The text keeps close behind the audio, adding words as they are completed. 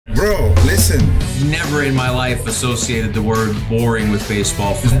Bro, listen. Never in my life associated the word boring with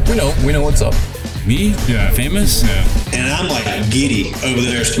baseball. We know what's up. Me? Yeah. Famous? Yeah. And I'm like giddy over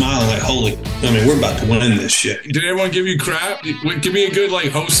there smiling like, we're about to win this shit. Did anyone give you crap? Give me a good,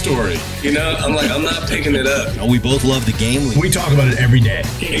 host story. You know, I'm not picking it up. We both love the game. We talk about it every day.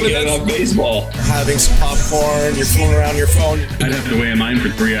 Can't get enough baseball. Having some popcorn, you're fooling around your phone. I'd have to wait in line for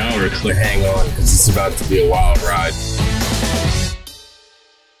 3 hours. Hang on, because it's about to be a wild ride.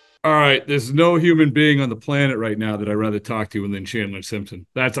 All right, there's no human being on the planet right now that I'd rather talk to than Chandler Simpson.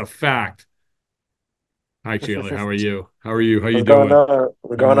 That's a fact. Hi, Chandler. How are you? How are you? How you doing?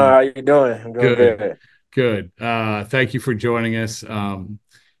 What's going on? How you doing? I'm doing good. Good. Thank you for joining us. And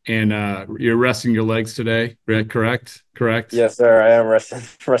you're resting your legs today, correct? Correct. Yes, sir. I am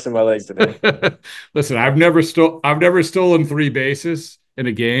resting my legs today. Listen, I've never stolen 3 bases in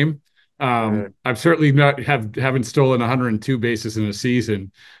a game. I've certainly haven't stolen 102 bases in a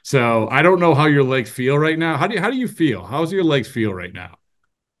season. So I don't know how your legs feel right now. How do you feel? How's your legs feel right now?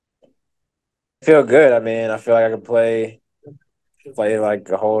 I feel good. I mean, I feel like I could play like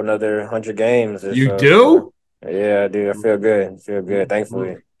a whole another 100 games. You do? Yeah, dude. I feel good.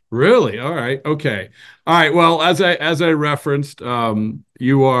 Thankfully. Really? All right. Okay. All right. Well, as I referenced,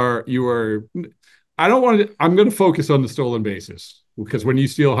 you are. I don't want to. I'm going to focus on the stolen bases because when you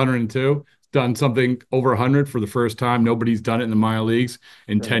steal 102, done something over 100 for the first time. Nobody's done it in the minor leagues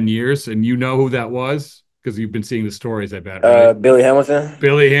in 10 years, and you know who that was because you've been seeing the stories. I bet. Right? Billy Hamilton.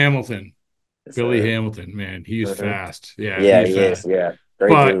 Billy Hamilton. Billy Hamilton, man, he's fast. Yeah, he fast. is. Yeah,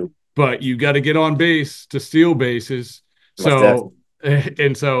 great dude. But you got to get on base to steal bases. So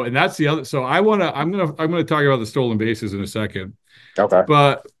and that's the other. So I'm gonna talk about the stolen bases in a second. Okay.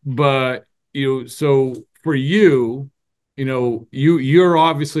 But so for you're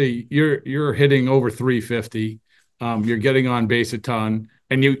obviously you're hitting over 350. You're getting on base a ton,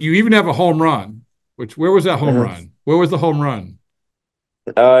 and you even have a home run. Where was that home run? Where was the home run?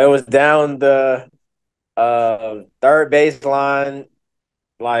 It was down the third base line,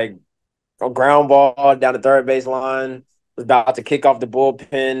 like a ground ball down the third base line. Was about to kick off the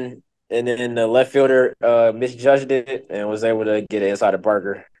bullpen, and then the left fielder misjudged it and was able to get it inside the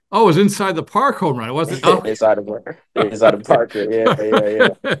Parker. Oh, it was inside the park home run. It wasn't inside the Parker. Inside the Parker. Yeah.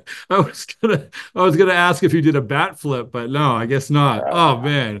 I was gonna ask if you did a bat flip, but no, I guess not. Oh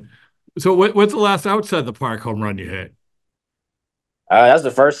man. So what's the last outside the park home run you hit? That's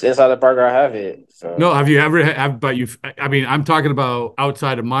the first inside the Parker I have hit. So. No, have you ever have? But I'm talking about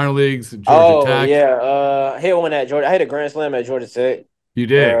outside of minor leagues. Georgia Tech. Yeah. I hit one at Georgia. I hit a grand slam at Georgia Tech. You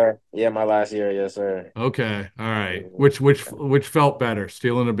did? Yeah, my last year. Yes, sir. Okay. All right. Which felt better,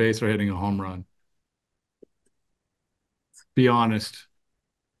 stealing a base or hitting a home run? Be honest.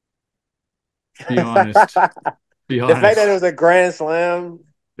 Be honest. Be honest. The fact that it was a grand slam.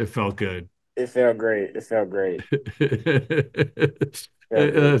 It felt good. It felt great. I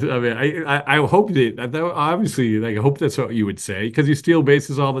mean, I hope that obviously, I hope that's what you would say because you steal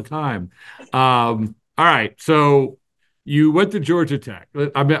bases all the time. All right, so you went to Georgia Tech.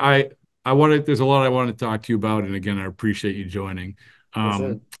 I mean, I wanted. There's a lot I want to talk to you about, and again, I appreciate you joining.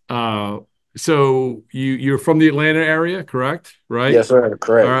 So you're from the Atlanta area, correct? Right? Yes, sir.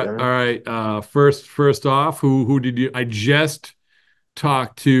 Correct. All right. First off, who did you? I just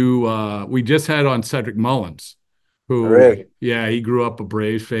talked to we just had on Cedric Mullins, who he grew up a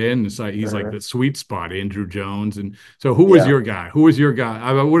Braves fan. It's like he's like the sweet spot, Andrew Jones. And so who was your guy?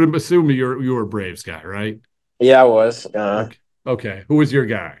 I would assume you were a Braves guy, right? Yeah, I was. Okay. Who was your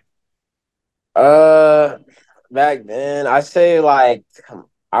guy? Back then I say I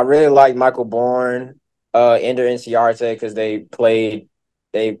really liked Michael Bourne, Ender Inciarte because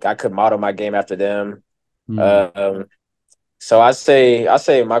I could model my game after them. So I say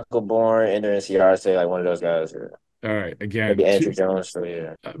Michael Bourne, Ender Inciarte, like one of those guys. All right, again, maybe Andrew Jones. So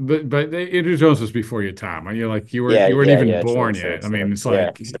yeah, but Andrew Jones was before your time. You weren't even born yet. I mean, it's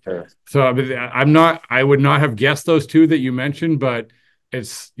like so. I would not have guessed those two that you mentioned, but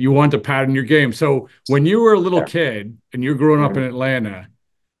you want to pattern your game. So when you were a little kid and you're growing up in Atlanta,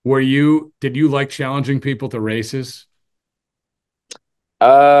 did you like challenging people to races?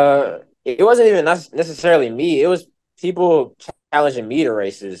 It wasn't even necessarily me. It was people challenging me to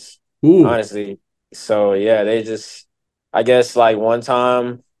races. Ooh. Honestly. So yeah, I guess like one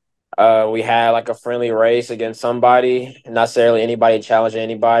time we had like a friendly race against somebody, not necessarily anybody challenging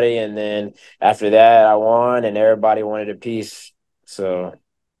anybody, and then after that I won and everybody wanted a piece. So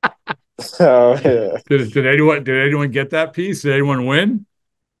yeah. Did anyone get that piece? Did anyone win?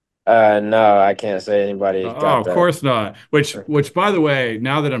 No, I can't say anybody got of that. Course not. Which by the way,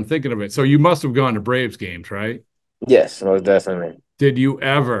 now that I'm thinking of it, so you must have gone to Braves games, right? Yes, most definitely. Did you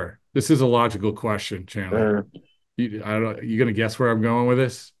ever? This is a logical question, Chandler. Mhm. I don't. You gonna guess where I'm going with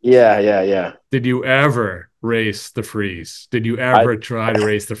this? Yeah. Did you ever race the freeze? Did you I ever try to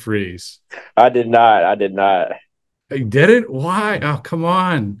race the freeze? I did not. I did not. You didn't? Why? Oh, come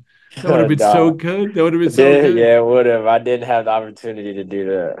on. That would have been so Nah. good. That would have been so Did good. yeah, it would have. I didn't have the opportunity to do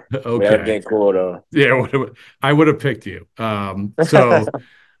that. But that would have Okay. been cool though. Yeah, I would have picked you. So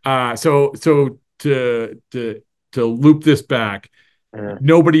to loop this back, Mhm.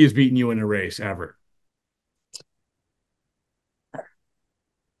 nobody has beaten you in a race ever.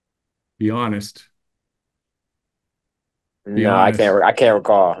 Be honest. Be No, I honest. can't. I can't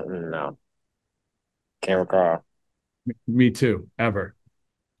recall. No, can't recall. Me too. Ever.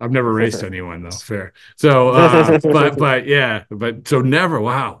 I've never raced anyone though. Fair. So, but yeah, but so never.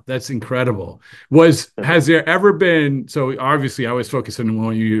 Wow, that's incredible. Has there ever been? So obviously, I was focusing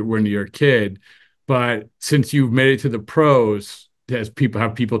on when you're a kid, but since you've made it to the pros,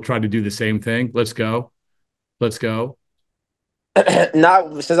 have people tried to do the same thing? Let's go.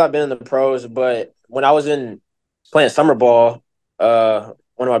 Not since I've been in the pros, but when I was in playing summer ball,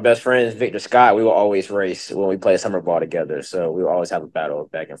 one of my best friends, Victor Scott, we will always race when we play summer ball together. So we will always have a battle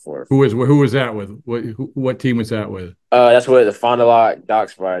back and forth. Who was that with? What team was that with? That's with the Fond du Lac Dock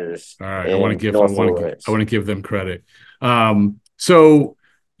Spiders All right, in I Northwoods. want to give them credit. So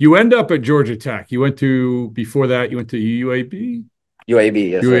you end up at Georgia Tech. You went to before that. You went to UAB.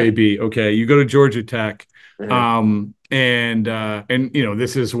 UAB, yes, sir. UAB. Okay, you go to Georgia Tech, Mhm. and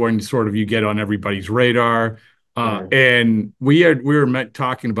this is when sort of you get on everybody's radar. Mhm. And we were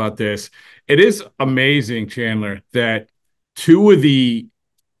talking about this. It is amazing, Chandler, that two of the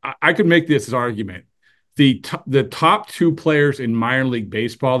I could make this argument. The top two players in minor league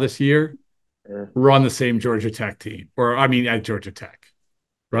baseball this year Mhm. were on the same Georgia Tech team, or I mean at Georgia Tech,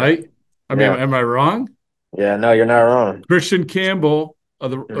 Yeah, right? I mean, yeah, am I wrong? yeah. No, you're not wrong. Christian Campbell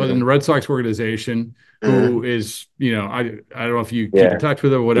in the Mhm. Red Sox organization, Mhm. who is, I don't know if you keep in Yeah, touch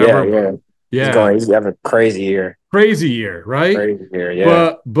with him or yeah, whatever, but yeah. yeah, He's having a crazy year. crazy year, right? Crazy year,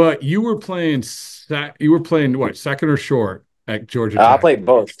 yeah. But you were playing what, second or short at Georgia I Tech? played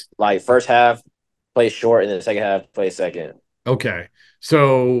both. Like first half, play short, and then the second half, play second. Okay.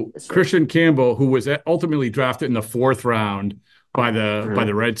 So Yes, sir. Christian Campbell, who was ultimately drafted in the fourth round by the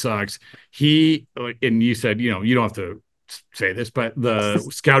Mhm. Red Sox, he and you said, you don't have to say this, but the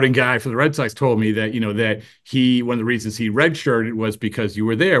scouting guy for the Red Sox told me that, that one of the reasons he redshirted was because you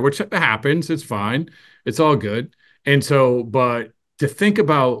were there, which happens. It's fine. It's all good. And so, but to think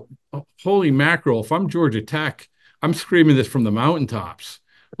about, holy mackerel, if I'm Georgia Tech, I'm screaming this from the mountaintops.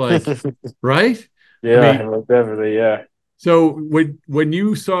 Like, right? I Yeah, mean, most definitely, yeah. so when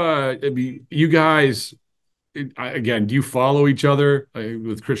you saw, I mean, you guys, again, do you follow each other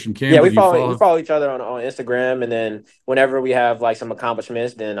with Christian Yeah, Campbell? Do you we follow? follow each other on Instagram, and then whenever we have like some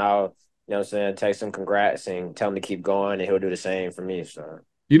accomplishments, then I'll what I'm saying, text him congrats and tell him to keep going, and he'll do the same for me. So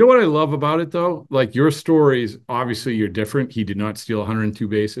You know what I love about it though? Like your stories, obviously you're different. He did not steal 102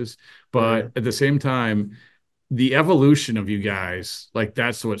 bases, but mhm. at the same time, the evolution of you guys, like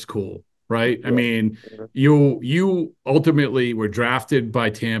that's what's cool, right? I Yeah. mean, Mhm. you ultimately were drafted by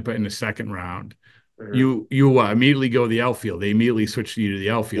Tampa in the second round. Mhm. You immediately go to the outfield. They immediately switched you to the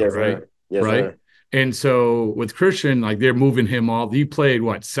outfield, Yes, right? sir. Yes, Right. sir. And so with Christian, like they're moving him all. He played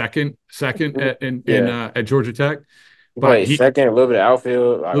what, second Mhm. in Yeah, at Georgia Tech, he but played he second, a little bit of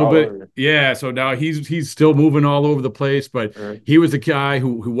outfield, a like little all bit, over. yeah. So now he's still moving all over the place, but Mhm. he was a guy who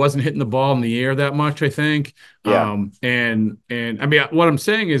wasn't hitting the ball in the air that much, I think. Yeah. And I mean, what I'm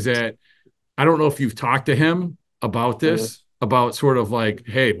saying is that I don't know if you've talked to him about Mhm. this, about sort of like,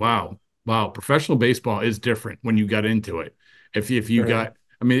 hey, wow, professional baseball is different when you got into it. If you Mhm. got,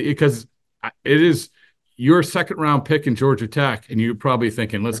 I mean, because it is your second round pick in Georgia Tech, and you're probably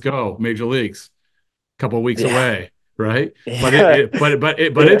thinking, let's go, major leagues, a couple of weeks Yeah. away, right? But Yeah.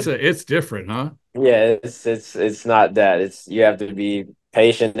 Yeah. it's different, huh? Yeah, it's not that. It's you have to be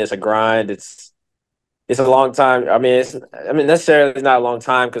patient. It's a grind. It's a long time. Necessarily not a long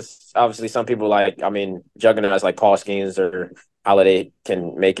time because obviously some people like juggernauts like Paul Skeens or Holiday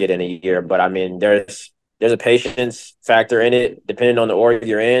can make it in a year. But I mean, there's a patience factor in it, depending on the org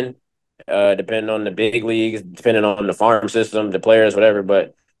you're in, depending on the big leagues, depending on the farm system, the players, whatever.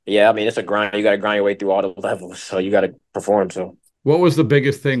 But yeah, I mean, it's a grind. You got to grind your way through all the levels, so you got to perform. So. What was the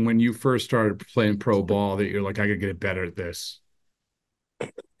biggest thing when you first started playing pro ball that you're like, I could get better at this?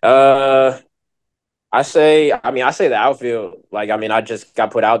 Uh, I say the outfield. I just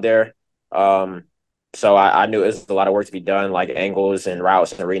got put out there. Um, so I knew it was a lot of work to be done, like angles and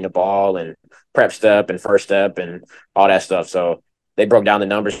routes and reading the ball and prep step and first step and all that stuff. So they broke down the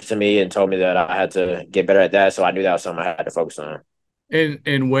numbers to me and told me that I had to get better at that. So I knew that was something I had to focus on.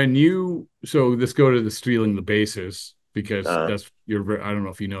 And when you so let's go to the stealing the bases because Uh, that's you're I don't know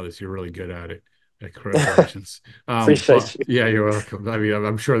if you know this, you're really good at it. Congratulations. But appreciate you. yeah, you're welcome. I mean,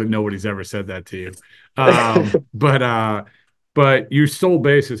 I'm sure that nobody's ever said that to you. But you stole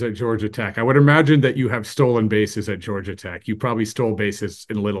bases at Georgia Tech. I would imagine that you have stolen bases at Georgia Tech. You probably stole bases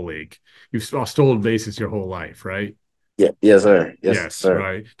in Little League. You've stolen bases your whole life, right? Yeah, yes, sir. Yes, Yes, sir.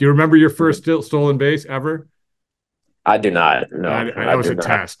 right. Do you remember your first stolen base ever? I do not. No, That I was do a not.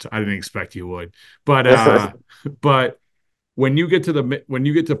 test. I didn't expect you would. But but when you get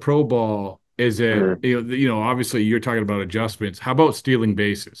to pro ball, is it Mhm. obviously you're talking about adjustments. How about stealing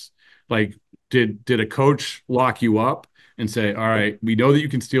bases? Like did a coach lock you up and say, "All right, we know that you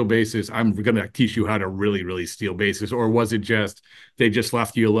can steal bases. I'm going to teach you how to really really steal bases," or was it just they just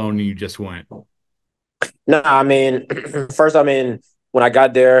left you alone and you just went? No, I mean, first, I mean, when I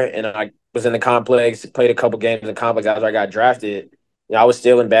got there and I was in the complex, played a couple games in the complex after I got drafted, I was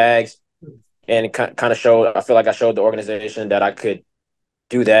stealing bags and it kind of showed. I feel like I showed the organization that I could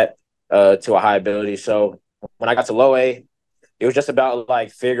do that to a high ability. So when I got to low A, it was just about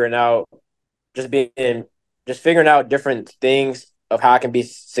like just being, just figuring out different things of how I can be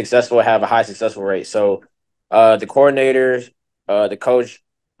successful, have a high successful rate. So, the coordinators, the coach,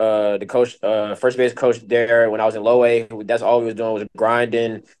 first base coach there when I was in low A, that's all we was doing was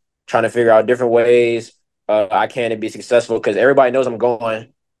grinding, trying to figure out different ways I can to be successful because everybody knows I'm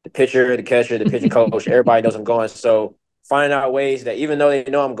going. The pitcher, the catcher, the pitching coach, everybody knows I'm going. So finding out ways that even though they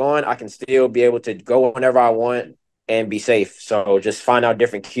know I'm going, I can still be able to go whenever I want and be safe. So just find out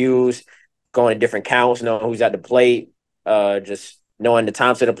different cues, going to different counts, knowing who's at the plate, just knowing the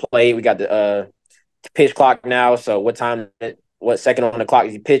times to the plate. We got the pitch clock now, so what second on the clock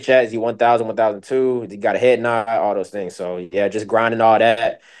is he pitch at? Is he 1,000, 1,002? He got a head nod, all those things. So yeah, just grinding all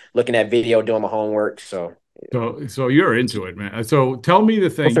that, looking at video, doing my homework. So So you're into it, man. So tell me the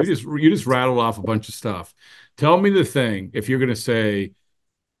thing. You just rattled off a bunch of stuff. Tell me the thing. If you're gonna say,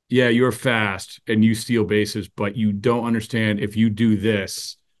 yeah, you're fast and you steal bases, but you don't understand if you do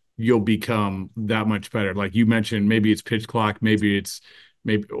this, you'll become that much better. Like you mentioned, maybe it's pitch clock, maybe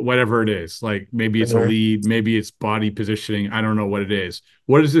whatever it is. Like maybe it's a mhm. lead, maybe it's body positioning. I don't know what it is.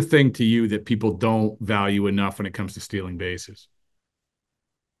 What is the thing to you that people don't value enough when it comes to stealing bases?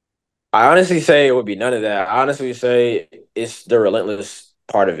 I honestly say it would be none of that. I honestly say it's the relentless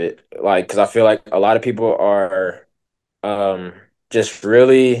part of it. Like, because I feel like a lot of people are um, just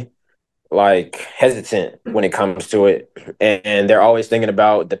really like hesitant when it comes to it, and they're always thinking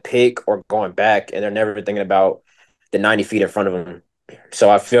about the pick or going back, and they're never thinking about the 90 feet in front of them. So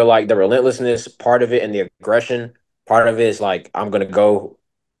I feel like the relentlessness part of it and the aggression part of it is like I'm gonna go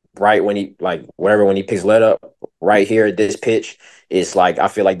right when he like whatever when he picks let up right here at this pitch is like I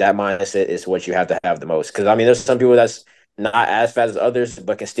feel like that mindset is what you have to have the most because I mean there's some people that's not as fast as others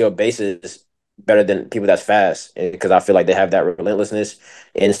but can steal bases better than people that's fast because I feel like they have that relentlessness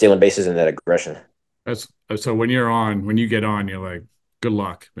in stealing bases and that aggression. That's so when you get on, you're like, good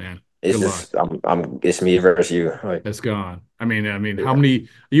luck, man. It's Good luck. just it's me versus you. Like It's gone. I mean, how yeah. many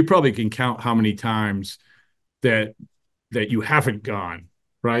you probably can count how many times that you haven't gone,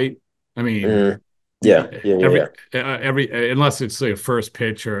 right? I mean, Mm, yeah, yeah, yeah, every yeah. unless it's like a first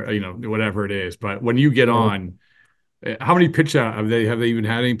pitch or whatever it is. But when you get Mhm. on, how many pitch out have they even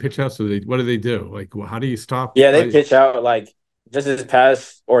had any pitch outs? So what do they do? Like, how do you stop? Yeah, they pitch out like just this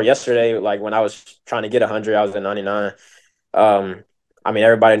past or yesterday, like when I was trying to get 100, I was at 99. Um, I mean,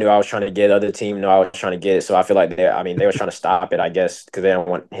 everybody knew I was trying to get it. Other team knew I was trying to get it. So I feel like I mean, they were trying to stop it, I guess, because they don't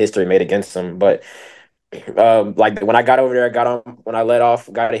want history made against them. But like when I got over there, got on when I let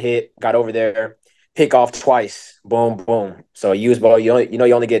off, got a hit, got over there, pick off twice, boom, boom. So use ball, you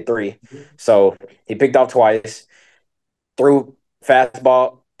only get three. So he picked off twice, threw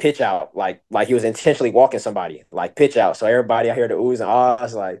fastball, pitch out, like he was intentionally walking somebody, like pitch out. So everybody I hear the oohs and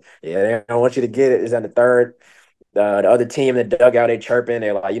ahs, like, yeah, they don't want you to get it. Is at the third. The other team in the dugout, they chirping.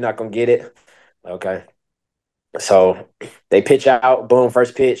 They're like, "You're not gonna get it." Okay, so they pitch out, boom,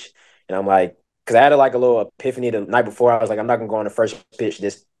 first pitch, and I'm like, because I had like a little epiphany the night before. I was like, I'm not gonna go on the first pitch.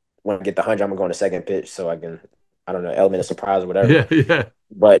 This when I get the 100, I'm gonna go on the second pitch, so I can, I don't know, element of surprise or whatever. Yeah, yeah.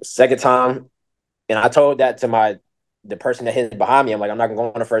 But second time, and I told that to the person that hit behind me. I'm like, I'm not gonna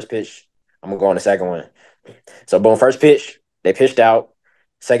go on the first pitch. I'm gonna go on the second one. So boom, first pitch, they pitched out.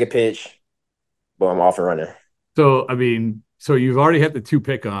 Second pitch, boom, I'm off and running. So I mean, so you've already had the two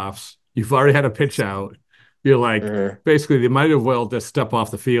pickoffs. You've already had a pitch out. You're like, Hmm. basically, they might have well just step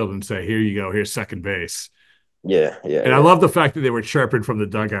off the field and say, "Here you go. Here's second base." Yeah, yeah, And I yeah. love the fact that they were chirping from the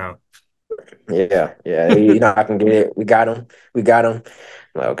dugout. Yeah, yeah. I can get it. We got him. We got him.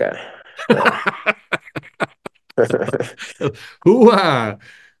 Okay. Yeah. Who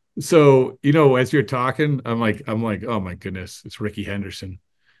so as you're talking, I'm like, oh my goodness, it's Ricky Henderson.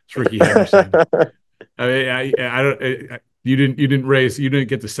 It's Ricky Henderson. I mean, I don't you didn't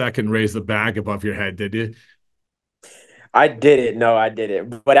get the second raise the bag above your head, did you? I did it. No, I did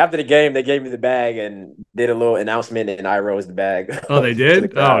it. But after the game, they gave me the bag and did a little announcement, and I rose the bag Oh, they to the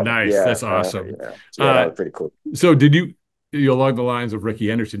did? Oh, crowd. nice. Yeah, That's awesome. yeah, that Uh, was pretty cool. so did you along the lines of Ricky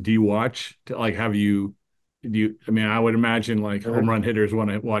Henderson, do you watch like have you do you I mean, I would imagine like home Mhm. run hitters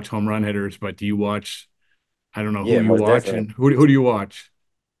want to watch home run hitters, but do you watch I don't know who Yeah, you most watch definitely. and who do you watch?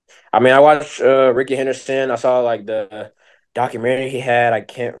 I mean, I watched Ricky Henderson. I saw like the documentary he had. I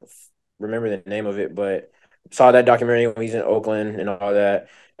can't remember the name of it, but saw that documentary when he's in Oakland and all that.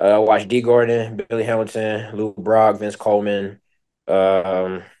 I watched D. Gordon, Billy Hamilton, Lou Brock, Vince Coleman,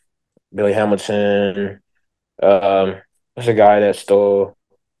 um, Billy Hamilton. What's the guy that stole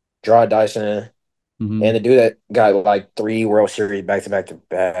Draw Dyson and Hmm. the dude that got like three World Series back to back to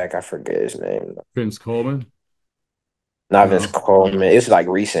back. I forget his name. Vince Coleman? Not Vince No. Coleman. It's like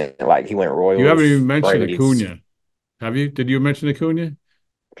recent. Like he went You haven't even Royals, mentioned Braves. Acuna. Have you? Did you mention Acuna?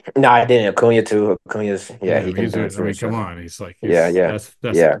 No, I didn't. Acuna too. Acuna's Yeah, yeah, I he mean, can do it I too. mean, come So on. He's like yeah, he's yeah,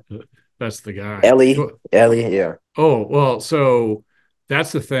 yeah. that's the guy. Ellie, Well, Ellie, yeah. oh, well, so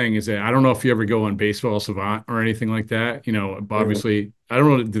that's the thing is that I don't know if you ever go on Baseball Savant or anything like that. Mhm. Obviously, I don't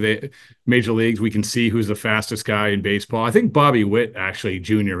know, do they major leagues, we can see who's the fastest guy in baseball. I think Bobby Witt actually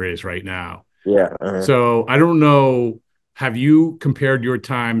Jr. is right now. Yeah. So I don't know. Have you compared your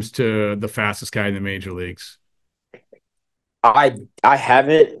times to the fastest guy in the major leagues? I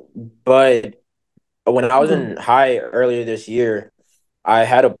haven't, but when I was Mhm. in high earlier this year, I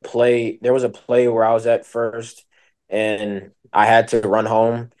had a play. There was a play where I was at first, and I had to run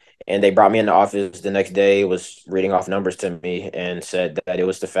home. And they brought me in the office the next day. Was reading off numbers to me and said that it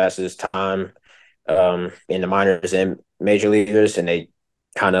was the fastest time in the minors and major leaguers. And they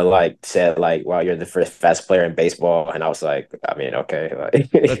kind of like said like, "Wow, you're the first fast player in baseball." And I was like, I mean, okay, like,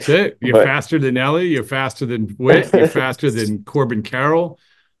 That's it. You're but faster than Ellie. You're faster than Witt. You're faster than Corbin Carroll.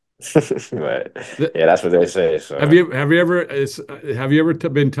 but Th- yeah, that's what they say. Have So you ever have you ever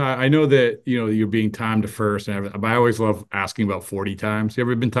been time? I know that you're being timed to first, and everything, but I always love asking about 40 times. You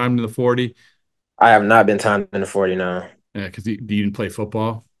ever been timed in the 40? I have not been timed in the 40 now. Yeah, because you didn't play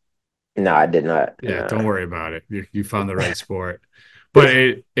football. No, I did not. Yeah, don't No. worry about it. You found the right sport. But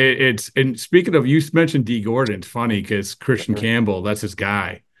it's and speaking of, you mentioned D Gordon. It's funny because Christian Mhm. Campbell, that's his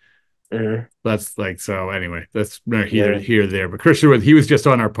guy. Mhm. That's like so. Anyway, that's not either Yeah. here or there. But Christian he was just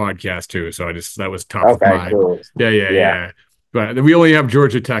on our podcast too, so I just that was top of Okay, mind. cool. Yeah, yeah, Yeah. yeah. But we only have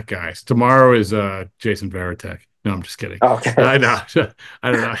Georgia Tech guys. Tomorrow is Jason Veritek. No, I'm just kidding. Okay. I know.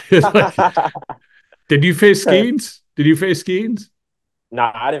 I don't know. It's like, did you face Skeens? Did you face Skeens? No,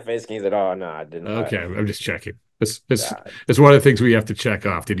 I didn't face Kings at all. No, I did not. Okay, I'm just checking. It's Nah. it's one of the things we have to check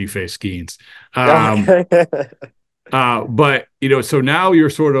off. Did you face Skeens? Um, Okay. but so now you're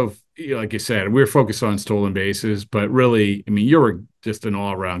sort of like you said, we're focused on stolen bases, but really, I mean, you're just an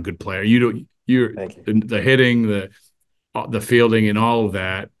all around good player. You're Thank you. the hitting, the fielding, and all of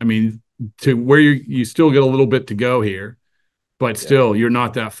that. I mean, to where you still get a little bit to go here, but Yeah. still, you're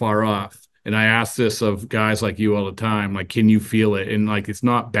not that far off. And I ask this of guys like you all the time, like, can you feel it? And like, it's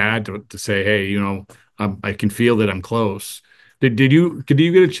not bad to say, hey, I can feel that I'm close. Did you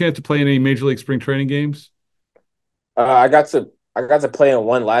get a chance to play in any major league spring training games? I got to play in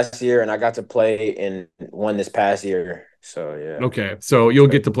one last year, and I got to play in one this past year. So yeah. Okay, so you'll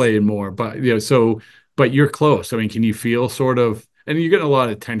get to play in more, but but you're close. I mean, can you feel sort of, and you're getting a lot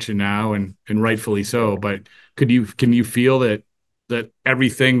of attention now, and rightfully so. But can you feel that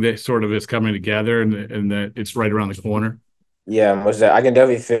everything that sort of is coming together and that it's right around the corner? Yeah, I can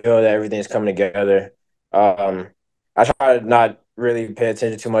definitely feel that everything's coming together. Um, I try to not really pay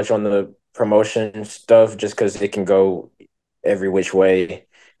attention too much on the promotion stuff just because it can go every which way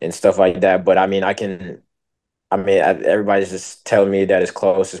and stuff like that. But I mean, everybody's just telling me that it's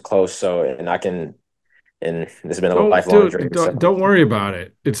close. So, and it's been a Oh, lifelong dude, dream. So, don't worry about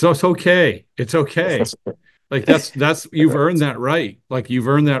it. It's okay. It's okay. Like that's you've earned that right. Like you've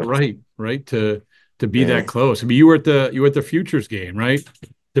earned that right to be that mm, close. I mean, you were at the futures game, right?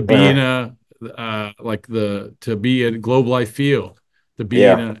 To be in uh, a like the to be at Globe Life Field, to be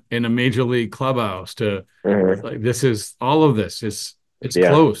yeah, in a major league clubhouse, to hmm like this is all of this is it's yeah,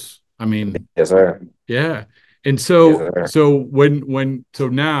 close. I mean, yes, sir, yeah. And yes, so sir. so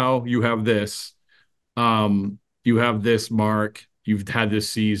now you have this mark, you've had this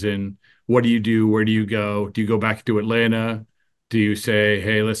season. What do you do? Where do you go? Do you go back to Atlanta? Do you say,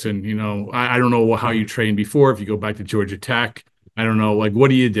 hey, listen, I don't know how you trained before, if you go back to Georgia Tech? I don't know, like what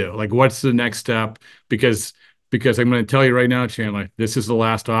do you do? Like what's the next step? Because because I'm going to tell you right now, Chandler, this is the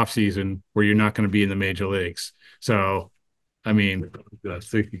last offseason where you're not going to be in the major leagues. So, I mean,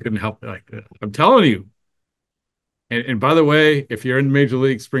 you couldn't help like I'm telling you. And by the way, if you're in major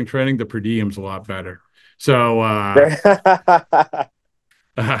league spring training, the per diem's a lot better. So,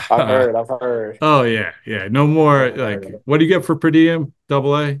 I've heard. oh yeah, yeah. No more I've like heard. what do you get for per diem?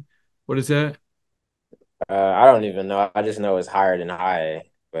 Double A? What is that? I don't even know. I just know it's higher than high.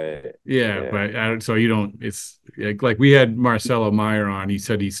 But Yeah, yeah. but so you don't. It's like we had Marcelo Meyer on. He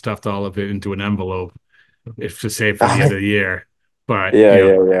said he stuffed all of it into an envelope, if to save for the end of the year. But Yeah,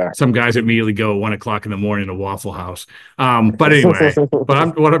 yeah, some guys immediately go 1 o'clock in the morning to Waffle House. But anyway, yeah.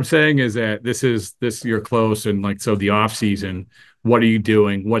 what I'm saying is that this you're close and like so the off season. What are you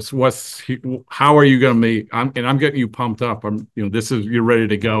doing? How are you going to make? I'm getting you pumped up. This is you're ready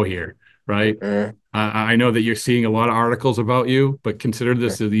to go here, right? Mhm. I know that you're seeing a lot of articles about you, but consider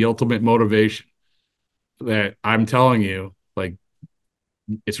this as the ultimate motivation that I'm telling you, like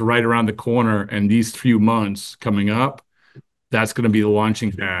it's right around the corner. And these few months coming up, that's going to be the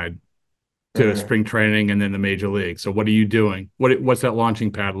launching pad to Mhm. spring training and then the major league. So what are you doing? What's that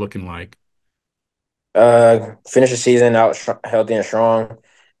launching pad looking like? Finish the season out healthy and strong.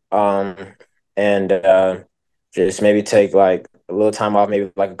 Um, and just maybe take like a little time off,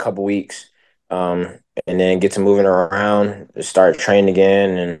 maybe like a couple weeks. And then get to moving around, just start training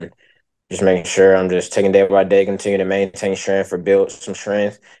again, and just making sure I'm just taking day by day, continue to maintain strength or build some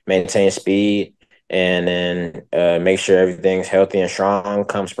strength, maintain speed, and then make sure everything's healthy and strong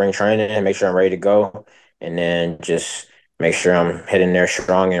come spring training, and make sure I'm ready to go, and then just make sure I'm heading there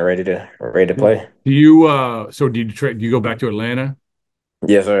strong and ready to play. Do you so do you go back to Atlanta?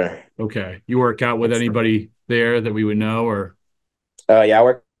 Yes, sir. Okay. You work out with anybody there that we would know or Yeah, I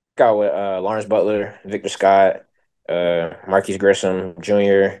work out with Lawrence Butler, Victor Scott, Marquise Grissom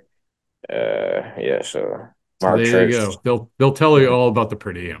Jr. Yeah, so so Mark there you Church. go. They'll tell you all about the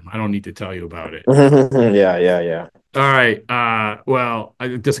per diem. I don't need to tell you about it. Yeah, yeah, yeah. All right. Well,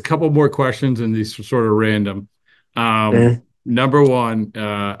 just a couple more questions, and these are sort of random. Mhm. Number one,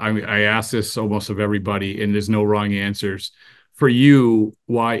 I ask this almost of everybody, and there's no wrong answers. For you,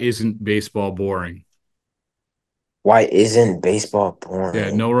 why isn't baseball boring? Why isn't baseball Yeah,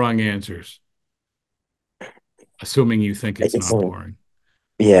 boring? no wrong answers. Assuming you think it's It's not boring.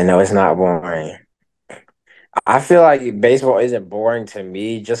 yeah, no, it's not boring. I feel like baseball isn't boring to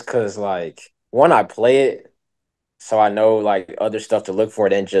me just because, like, one, I play it, so I know like other stuff to look for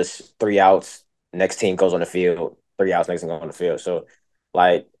than just 3 outs. Next team goes on the field, 3 outs, next team goes on the field. So,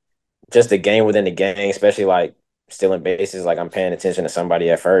 like, just the game within the game, especially like stealing bases, like I'm paying attention to somebody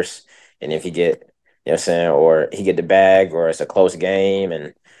at first. And if he get, you know what I'm saying, or he get the bag or it's a close game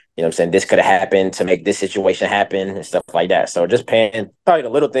and you know what I'm saying, this could have happened to make this situation happen and stuff like that. So just paying probably the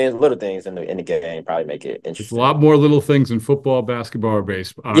little things in the game probably make it It's a interesting. lot more little things in football, basketball, or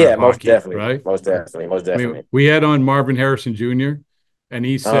baseball, or Yeah, most hockey, definitely. right? Most definitely. Most I mean, definitely. we had on Marvin Harrison Jr., and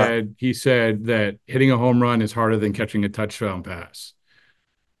he Uh, said he said that hitting a home run is harder than catching a touchdown pass.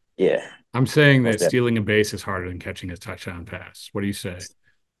 yeah, I'm saying most that definitely. stealing a base is harder than catching a touchdown pass. What do you say?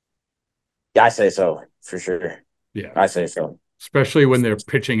 Yeah, I say so for sure. Yeah, I say so. especially when they're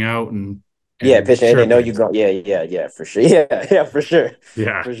pitching out and Yeah, and pitching and they know you chirping. go. Yeah, yeah, yeah, for sure. Yeah, yeah, for sure.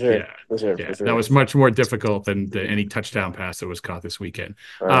 Yeah, For sure. yeah, For sure. yeah. For That sure. was much more difficult than any touchdown pass that was caught this weekend.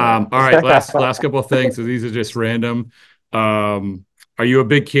 Uh, All right, last couple of things. So these are just random. Are you a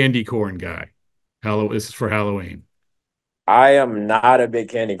big candy corn guy? Hello, this is for Halloween. I am not a big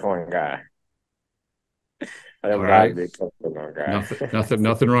candy corn guy. I All am not a right. big candy corn guy.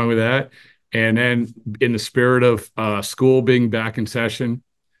 Nothing wrong with that. And then in the spirit of school being back in session,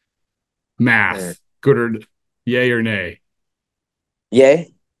 Mm. math, good or yay or nay? Yeah,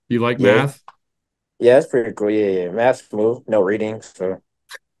 You like yeah, math? yeah. It's pretty cool. Yeah, yeah. Math smooth, no reading. So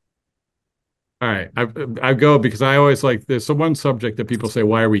All right. I go because I always like there's some one subject that people say,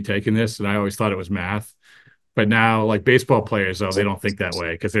 why are we taking this? And I always thought it was math. But now, like baseball players, though, they don't think that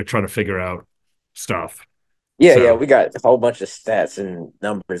way because they're trying to figure out stuff. yeah, yeah. So, We got a whole bunch of stats and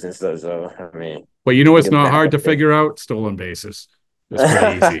numbers and stuff. So I mean, but you know we what's do not math. hard to figure out? Stolen bases. That's pretty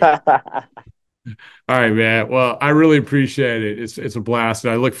easy. All right, man. Well, I really appreciate it. It's a blast,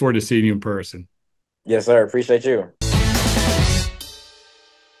 and I look forward to seeing you in person. Yes, sir. Appreciate you.